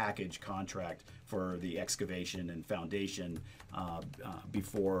package contract for the excavation and foundation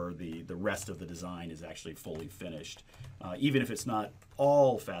before the rest of the design is actually fully finished. Even if it's not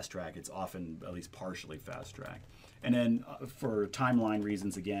all fast track, it's often at least partially fast track. And then for timeline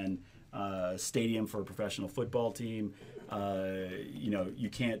reasons, again, stadium for a professional football team, you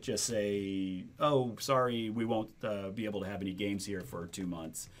can't just say, oh, sorry, we won't be able to have any games here for 2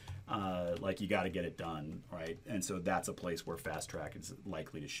 months. You got to get it done, right? And so that's a place where fast track is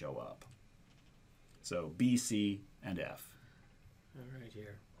likely to show up. So B, C, and F. All right,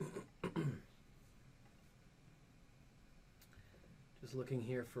 here. Just looking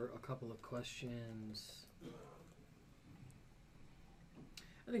here for a couple of questions.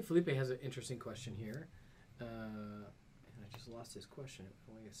 I think Felipe has an interesting question here. and I just lost his question. It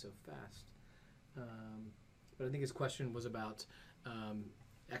went so fast. But I think his question was about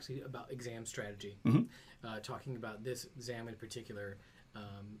actually about exam strategy, talking about this exam in particular,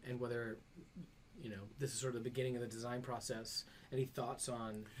 and whether this is sort of the beginning of the design process. Any thoughts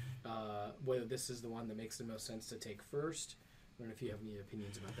on whether this is the one that makes the most sense to take first? I don't know if you have any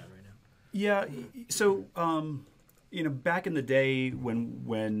opinions about that right now. Yeah. So, back in the day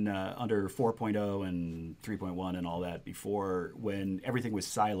when under 4.0 and 3.1 and all that before, when everything was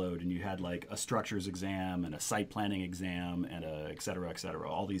siloed and you had like a structures exam and a site planning exam and et cetera,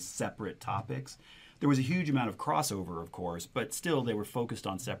 all these separate topics, there was a huge amount of crossover, of course, but still they were focused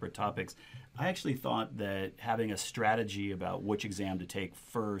on separate topics. I actually thought that having a strategy about which exam to take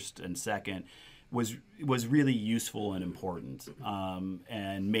first and second was really useful and important,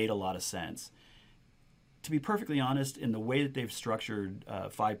 and made a lot of sense. To be perfectly honest, in the way that they've structured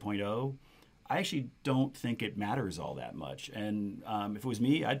 5.0, I actually don't think it matters all that much. And if it was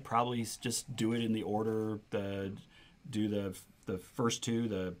me, I'd probably just do it in the order, do the first two,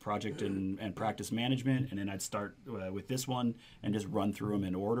 the project and practice management, and then I'd start with this one and just run through them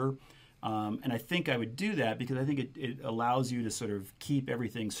in order. And I think I would do that because I think it allows you to sort of keep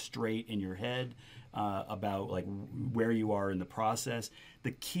everything straight in your head about like where you are in the process.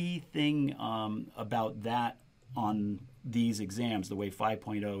 The key thing about that on these exams, the way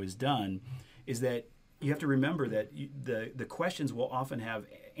 5.0 is done, is that you have to remember that the questions will often have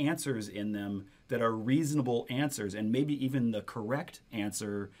answers in them that are reasonable answers, and maybe even the correct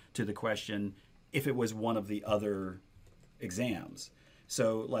answer to the question if it was one of the other exams.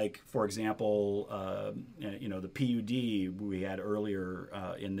 So, like, for example, the PUD we had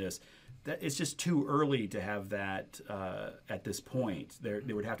earlier in this, that it's just too early to have that at this point. There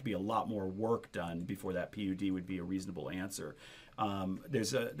would have to be a lot more work done before that PUD would be a reasonable answer.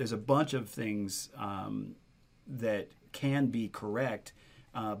 There's a bunch of things that can be correct,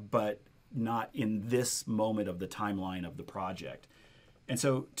 but not in this moment of the timeline of the project. And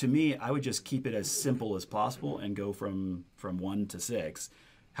so, to me, I would just keep it as simple as possible and go from 1 to 6.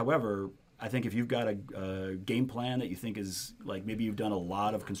 However, I think if you've got a game plan that you think is like maybe you've done a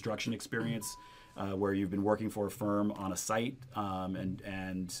lot of construction experience where you've been working for a firm on a site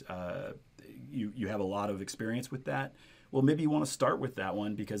and you have a lot of experience with that, well, maybe you want to start with that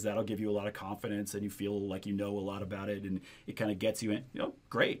one because that'll give you a lot of confidence and you feel like you know a lot about it and it kind of gets you in.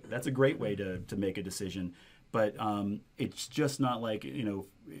 Great. That's a great way to make a decision. But it's just not like,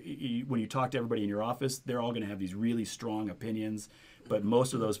 when you talk to everybody in your office, they're all going to have these really strong opinions. But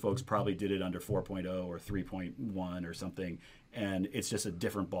most of those folks probably did it under 4.0 or 3.1 or something. And it's just a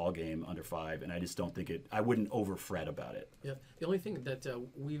different ball game under 5. And I just don't think I wouldn't over fret about it. Yeah. The only thing that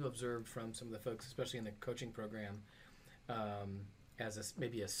we've observed from some of the folks, especially in the coaching program, as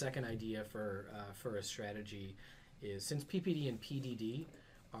maybe a second idea for a strategy is since PPD and PDD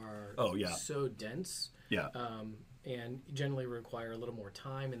are so dense, and generally require a little more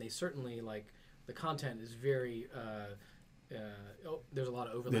time, and they certainly the content is very there's a lot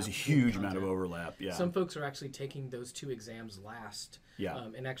of overlap. There's a huge amount of overlap. Yeah. Some folks are actually taking those 2 exams last.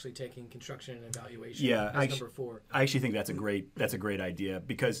 And actually taking construction and evaluation. As number 4. I actually think that's a great idea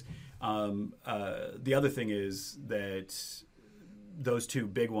because the other thing is that those 2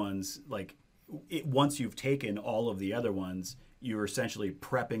 big ones, once you've taken all of the other ones, you're essentially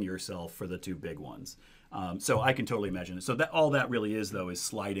prepping yourself for the 2 big ones. So I can totally imagine it. So all that really is, though, is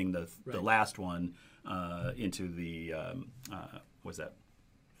sliding the last one into the what's that?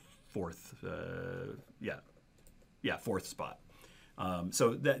 Fourth spot.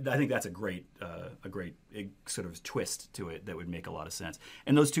 So I think that's a great sort of twist to it that would make a lot of sense.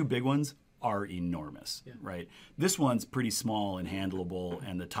 And those 2 big ones are enormous, right? This one's pretty small and handleable,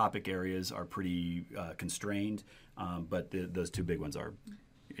 and the topic areas are pretty constrained, but those 2 big ones are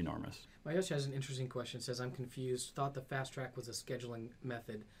enormous. Mahesh has an interesting question. It says, I'm confused. Thought the fast track was a scheduling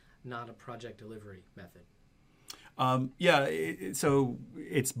method, not a project delivery method. So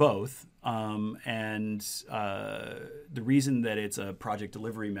it's both. And the reason that it's a project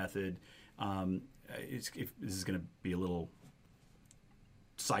delivery method, this is going to be a little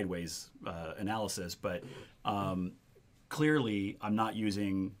sideways analysis, but clearly I'm not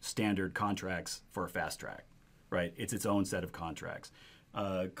using standard contracts for a fast track, right? It's its own set of contracts.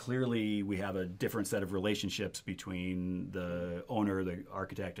 Clearly, we have a different set of relationships between the owner, the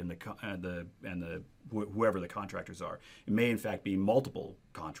architect, and whoever the contractors are. It may, in fact, be multiple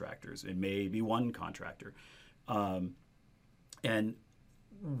contractors. It may be one contractor. And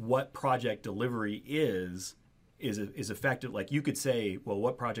what project delivery is effective. Like you could say, well,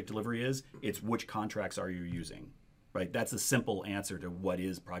 what project delivery is? It's which contracts are you using, right? That's a simple answer to what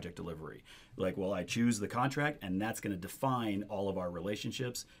is project delivery. Like, well, I choose the contract, and that's going to define all of our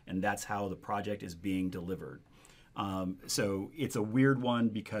relationships, and that's how the project is being delivered. So it's a weird one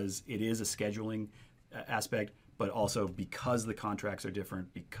because it is a scheduling aspect, but also because the contracts are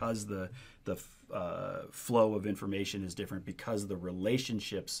different, because the flow of information is different, because the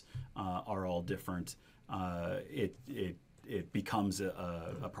relationships are all different, it becomes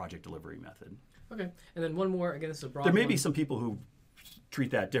a project delivery method. Okay, and then one more. Again, this is a broad. There may one. be some people who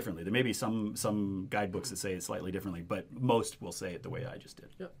treat that differently. There may be some guidebooks that say it slightly differently, but most will say it the way I just did.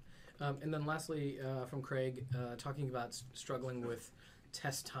 Yep. And then lastly, from Craig, talking about struggling with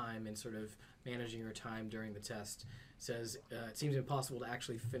test time and sort of managing your time during the test, says it seems impossible to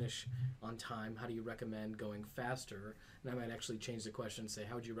actually finish on time. How do you recommend going faster? And I might actually change the question and say,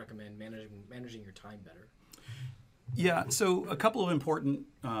 how would you recommend managing your time better? Yeah, so a couple of important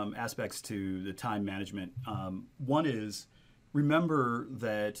aspects to the time management. One is remember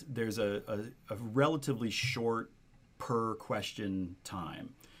that there's a relatively short per question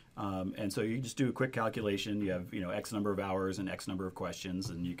time. And so you just do a quick calculation. You have X number of hours and X number of questions,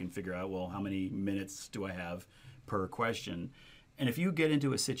 and you can figure out, well, how many minutes do I have per question? And if you get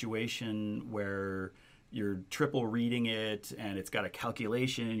into a situation where you're triple reading it and it's got a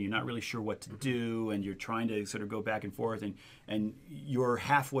calculation and you're not really sure what to do and you're trying to sort of go back and forth and you're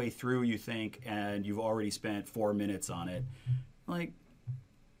halfway through, you think, and you've already spent 4 minutes on it, like,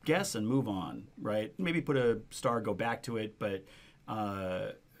 guess and move on, right? Maybe put a star, go back to it, but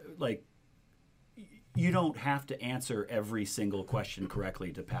like, you don't have to answer every single question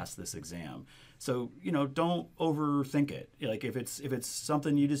correctly to pass this exam. So, don't overthink it. Like, if it's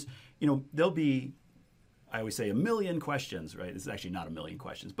something you just, there'll be, I always say, 1 million questions, right? It's actually not 1 million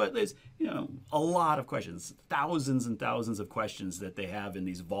questions, but there's, a lot of questions, thousands and thousands of questions that they have in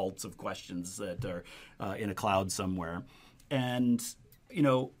these vaults of questions that are in a cloud somewhere. And,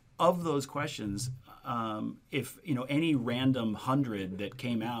 of those questions, if, any random 100 that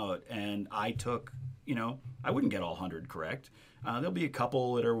came out and I took, I wouldn't get all 100 correct. There'll be a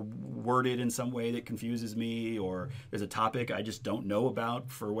couple that are worded in some way that confuses me, or there's a topic I just don't know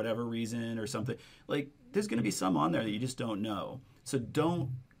about for whatever reason or something. Like, there's going to be some on there that you just don't know. So don't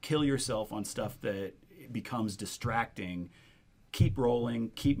kill yourself on stuff that becomes distracting. Keep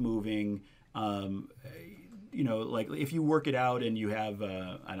rolling, keep moving. Like, if you work it out and you have,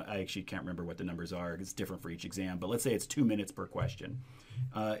 I actually can't remember what the numbers are. It's different for each exam, but let's say it's 2 minutes per question.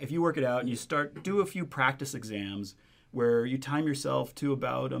 If you work it out and you do a few practice exams where you time yourself to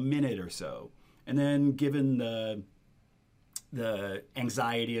about a minute or so, and then given the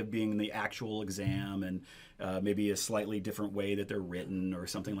anxiety of being the actual exam and maybe a slightly different way that they're written or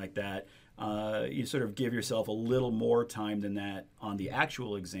something like that, you sort of give yourself a little more time than that on the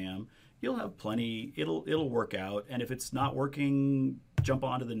actual exam. You'll have plenty. It'll work out. And if it's not working, jump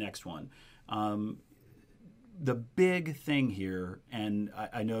on to the next one. The big thing here, and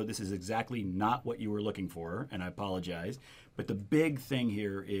I know this is exactly not what you were looking for, and I apologize, but the big thing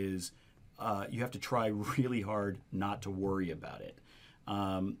here is you have to try really hard not to worry about it.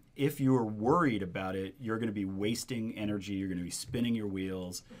 If you're worried about it, you're going to be wasting energy. You're going to be spinning your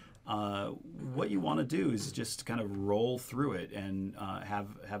wheels. What you want to do is just kind of roll through it and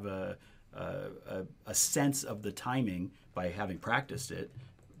have a sense of the timing by having practiced it.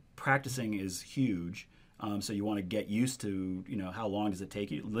 Practicing is huge. So you want to get used to, how long does it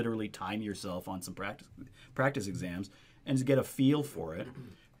take you? Literally time yourself on some practice exams and to get a feel for it.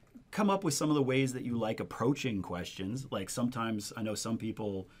 Come up with some of the ways that you like approaching questions. Like, sometimes I know some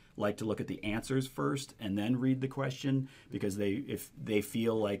people like to look at the answers first and then read the question because if they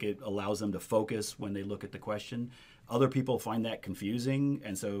feel like it allows them to focus when they look at the question. Other people find that confusing,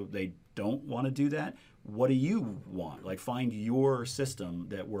 and so they don't want to do that. What do you want? Like, find your system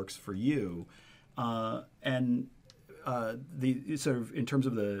that works for you. And the sort of in terms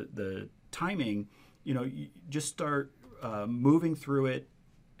of the timing, you just start moving through it.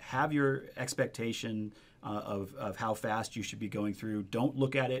 Have your expectation of how fast you should be going through. Don't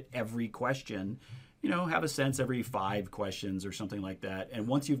look at it every question. Have a sense every 5 questions or something like that. And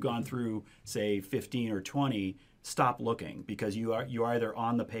once you've gone through, say, 15 or 20, stop looking, because you're either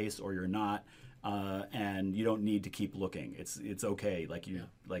on the pace or you're not. And you don't need to keep looking. It's okay.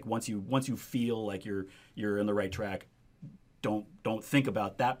 Like once you feel like you're in the right track, don't think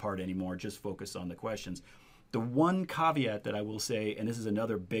about that part anymore. Just focus on the questions. The one caveat that I will say, and this is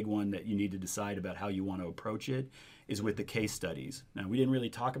another big one that you need to decide about how you want to approach it, is with the case studies. Now, we didn't really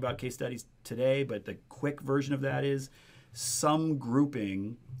talk about case studies today, but the quick version of that is some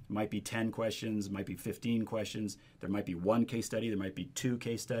grouping. Might be 10 questions, might be 15 questions. There might be 1 case study. There might be 2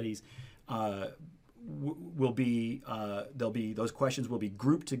 case studies. will be those questions will be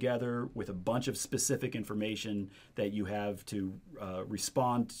grouped together with a bunch of specific information that you have to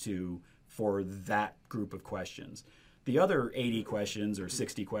respond to for that group of questions. The other 80 questions or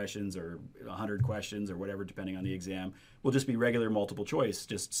 60 questions or 100 questions or whatever, depending on the exam, will just be regular multiple choice,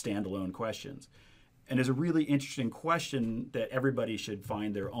 just standalone questions. And there's a really interesting question that everybody should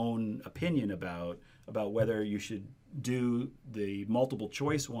find their own opinion about whether you should do the multiple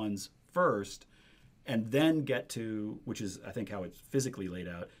choice ones first and then get to, which is I think how it's physically laid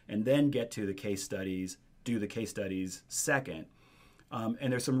out, and then get to the case studies, do the case studies second.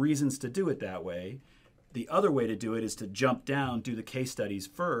 And there's some reasons to do it that way. The other way to do it is to jump down, do the case studies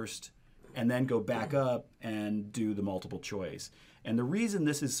first, and then go back up and do the multiple choice. And the reason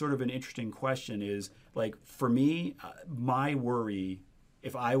this is sort of an interesting question is, like, for me, my worry,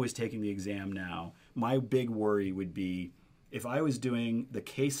 if I was taking the exam now, my big worry would be if I was doing the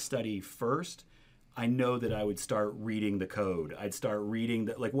case study first, I know that I would start reading the code. I'd start reading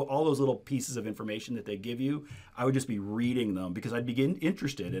all those little pieces of information that they give you. I would just be reading them because I'd begin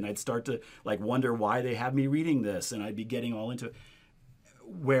interested and I'd start to wonder why they have me reading this, and I'd be getting all into it.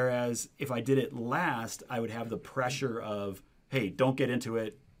 Whereas if I did it last, I would have the pressure of, hey, don't get into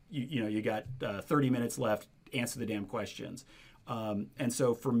it. You got 30 minutes left. Answer the damn questions. And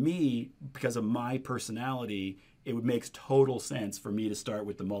so for me, because of my personality, it would make total sense for me to start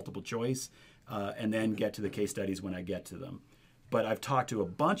with the multiple choice and then get to the case studies when I get to them. But I've talked to a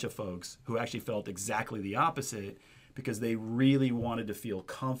bunch of folks who actually felt exactly the opposite because they really wanted to feel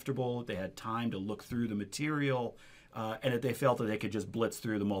comfortable. They had time to look through the material and that they felt that they could just blitz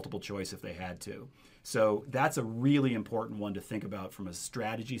through the multiple choice if they had to. So that's a really important one to think about from a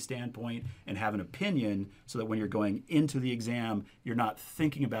strategy standpoint and have an opinion so that when you're going into the exam, you're not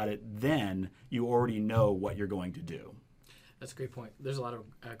thinking about it then. You already know what you're going to do. That's a great point. There's a lot of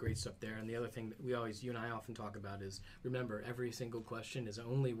great stuff there. And the other thing that you and I often talk about is, remember, every single question is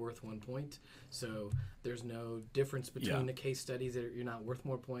only worth 1 point. So there's no difference between the case studies. You're not worth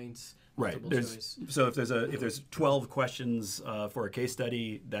more points. Right. So if there's 12 questions for a case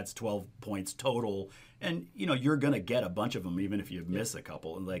study, that's 12 points total. And, you're going to get a bunch of them, even if you miss a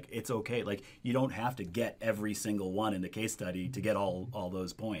couple. And, it's okay. You don't have to get every single one in the case study to get all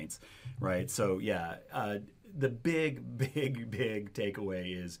those points. Right. So, the big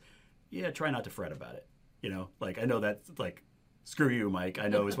takeaway is, try not to fret about it. I know that's screw you, Mike, I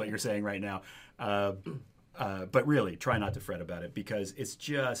know is what you're saying right now. But really, try not to fret about it because it's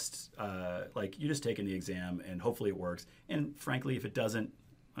just you're just taking the exam and hopefully it works. And frankly, if it doesn't,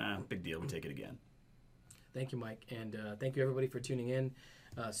 big deal, we take it again. Thank you, Mike. And thank you, everybody, for tuning in.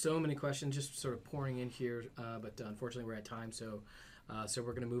 So many questions just sort of pouring in here, but unfortunately we're at time, so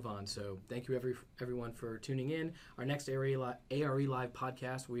we're going to move on. So thank you, everyone, for tuning in. Our next ARE Live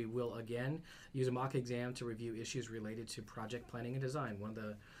podcast, we will again use a mock exam to review issues related to project planning and design, one of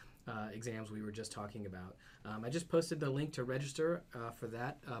the exams we were just talking about. I just posted the link to register for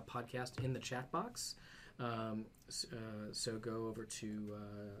that podcast in the chat box. So go over to...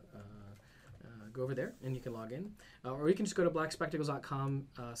 go over there and you can log in. Or you can just go to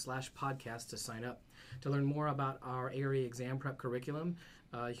blackspectacles.com/podcast to sign up. To learn more about our ARE exam prep curriculum,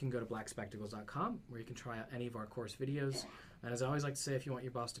 you can go to blackspectacles.com where you can try out any of our course videos. And as I always like to say, if you want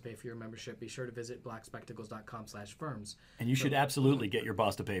your boss to pay for your membership, be sure to visit blackspectacles.com/firms. And you should absolutely get your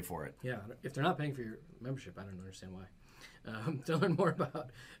boss to pay for it. Yeah, if they're not paying for your membership, I don't understand why. To learn more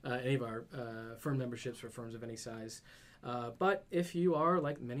about any of our firm memberships for firms of any size. But if you are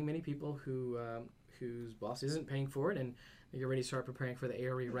like many people whose boss isn't paying for it and you're ready to start preparing for the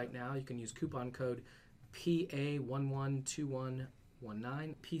ARE right now, you can use coupon code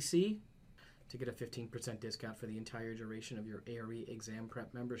PA112119PC to get a 15% discount for the entire duration of your ARE exam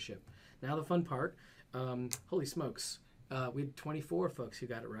prep membership. Now the fun part, holy smokes, we had 24 folks who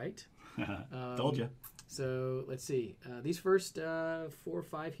got it right. Told you. So let's see. These first 4 or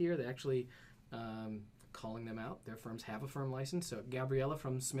 5 here, they actually calling them out. Their firms have a firm license. So Gabriella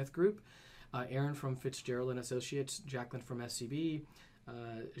from Smith Group, Aaron from Fitzgerald and Associates, Jacqueline from SCB,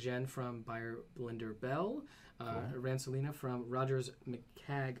 Jen from Beyer Blinder Bell, Rancelina from Rogers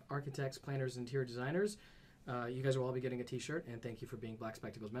McCagg Architects, Planners, and Interior Designers. You guys will all be getting a T-shirt, and thank you for being Black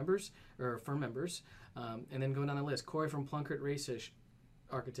Spectacles members or firm members. And then going down the list, Corey from Plunkett Racish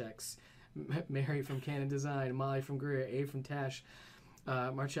Architects, Mary from Canon Design, Molly from Greer, Abe from Tash,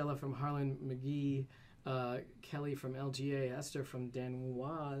 Marcella from Harlan McGee, Kelly from LGA, Esther from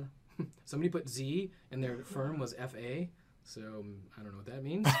Danois. Somebody put Z and their firm was FA. So I don't know what that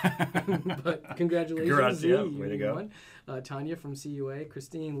means, but congratulations, Congrats, Z, yeah, you way to go. won. Tanya from CUA,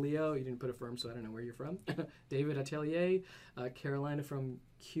 Christine, Leo, you didn't put a firm, so I don't know where you're from. David Atelier, Carolina from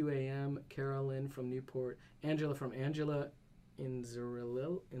QAM, Carolyn from Newport, Angela from Angela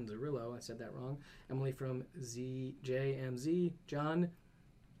Inzerillo, I said that wrong. Emily from JMZ, John,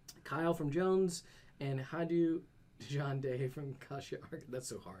 Kyle from Jones, and Hadu John Day from Kasha Arc. That's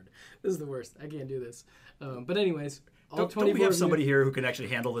so hard. This is the worst. I can't do this. But anyways, all 24 don't we have of somebody you, here who can actually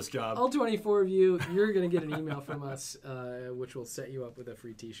handle this job? all 24 of you, you're going to get an email from us, which will set you up with a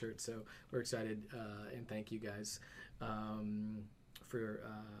free T-shirt. So we're excited, and thank you guys for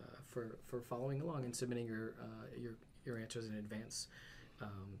following along and submitting your answers in advance.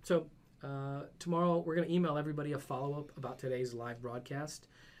 Tomorrow we're going to email everybody a follow-up about today's live broadcast.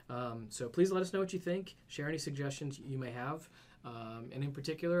 So please let us know what you think. Share any suggestions you may have. And in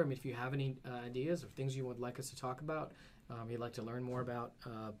particular, if you have any ideas or things you would like us to talk about, you'd like to learn more about,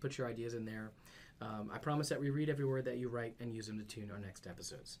 put your ideas in there. I promise that we read every word that you write and use them to tune our next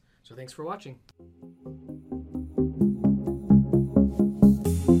episodes. So thanks for watching.